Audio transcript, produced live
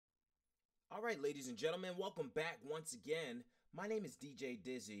All right, ladies and gentlemen, welcome back once again. My name is DJ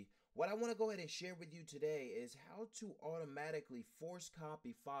Dizzy. What I want to go ahead and share with you today is how to automatically force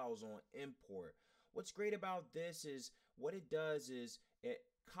copy files on import. What's great about this is what it does is it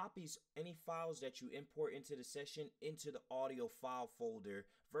copies any files that you import into the session into the audio file folder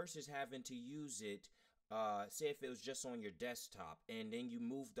versus having to use it. Say if it was just on your desktop and then you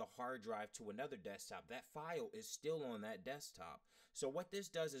move the hard drive to another desktop, that file is still on that desktop. So what this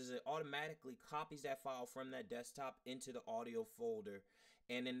does is it automatically copies that file from that desktop into the audio folder,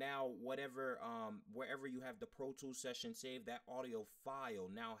 and then now whatever wherever you have the Pro Tools session saved, that audio file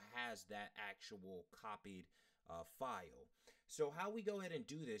now has that actual copied file. So how we go ahead and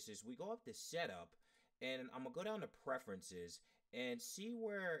do this is we go up to setup, and I'm gonna go down to preferences and see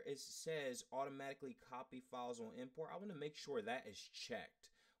where it says automatically copy files on import. I want to make sure that is checked.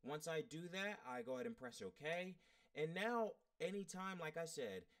 Once I do that, I go ahead and press OK. And now anytime, like I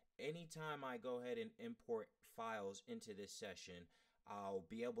said, anytime I go ahead and import files into this session, I'll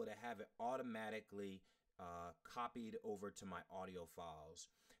be able to have it automatically copied over to my audio files.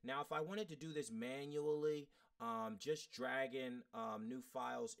 Now, if I wanted to do this manually, just dragging new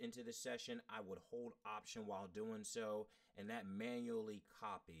files into the session, I would hold Option while doing so, and that manually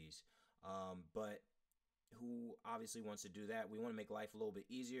copies. But who obviously wants to do that? We want to make life a little bit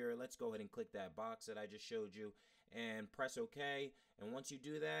easier. Let's go ahead and click that box that I just showed you and press OK. And once you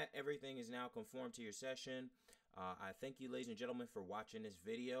do that, everything is now conformed to your session. I thank you, ladies and gentlemen, for watching this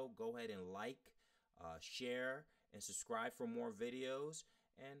video. Go ahead and like, share, and subscribe for more videos.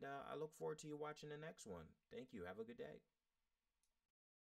 And I look forward to you watching the next one. Thank you. Have a good day.